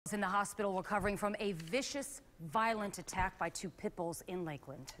In the hospital recovering from a vicious, violent attack by two pit bulls in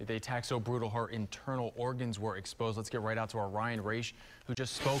Lakeland. The attack so brutal her internal organs were exposed. Let's get right out to our Ryan Raish, who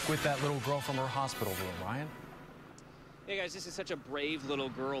just spoke with that little girl from her hospital room. Ryan? Hey guys, this is such a brave little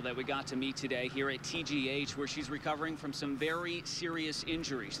girl that we got to meet today here at TGH, where she's recovering from some very serious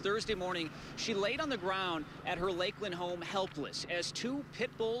injuries. Thursday morning, she laid on the ground at her Lakeland home helpless as two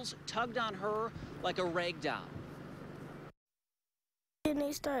pit bulls tugged on her like a rag doll. And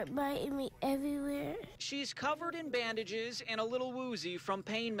they start biting me everywhere. She's covered in bandages and a little woozy from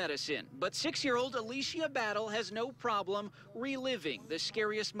pain medicine. But 6-year-old Alicia Battle has no problem reliving the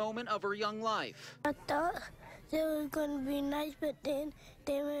scariest moment of her young life. I thought they were going to be nice, but then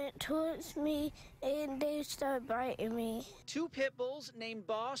they went towards me and they started biting me. Two pit bulls named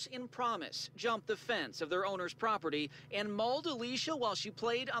Boss and Promise jumped the fence of their owner's property and mauled Alicia while she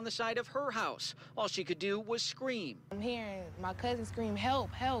played on the side of her house. All she could do was scream. I'm hearing my cousin scream,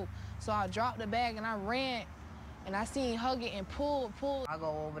 "Help, help." So I dropped the bag and I ran, and I seen hug it and pull. I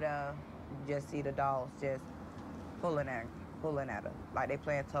go over there, just see the dogs just pulling at her, like they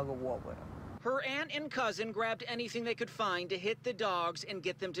playing tug of war with her. Her aunt and cousin grabbed anything they could find to hit the dogs and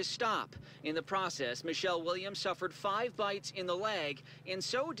get them to stop. In the process, Michelle Williams suffered 5 bites in the leg, and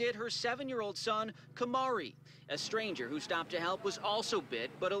so did her 7-year-old son, Kamari. A stranger who stopped to help was also bit,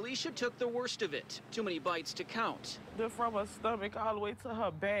 but Alicia took the worst of it. Too many bites to count. From her stomach all the way to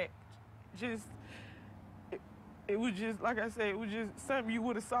her back. It was just, like I said, it was just something you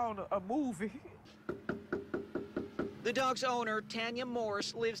would have saw in a movie. The dog's owner, Tanya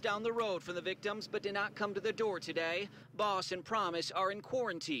Morris, lives down the road from the victims but did not come to the door today. Boss and Promise are in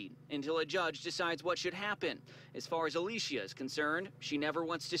quarantine until a judge decides what should happen. As far as Alicia is concerned, she never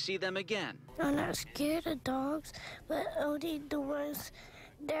wants to see them again. I'm not scared of dogs, but only the ones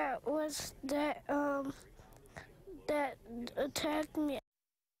that attacked me.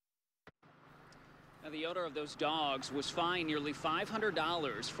 Now, the owner of those dogs was fined nearly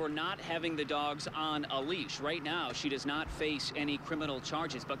 $500 for not having the dogs on a leash. Right now, she does not face any criminal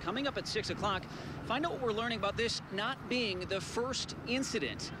charges. But coming up at 6 o'clock, find out what we're learning about this not being the first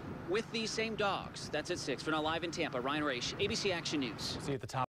incident with these same dogs. That's at 6. For now, live in Tampa, Ryan Raish, ABC Action News. See you at the top.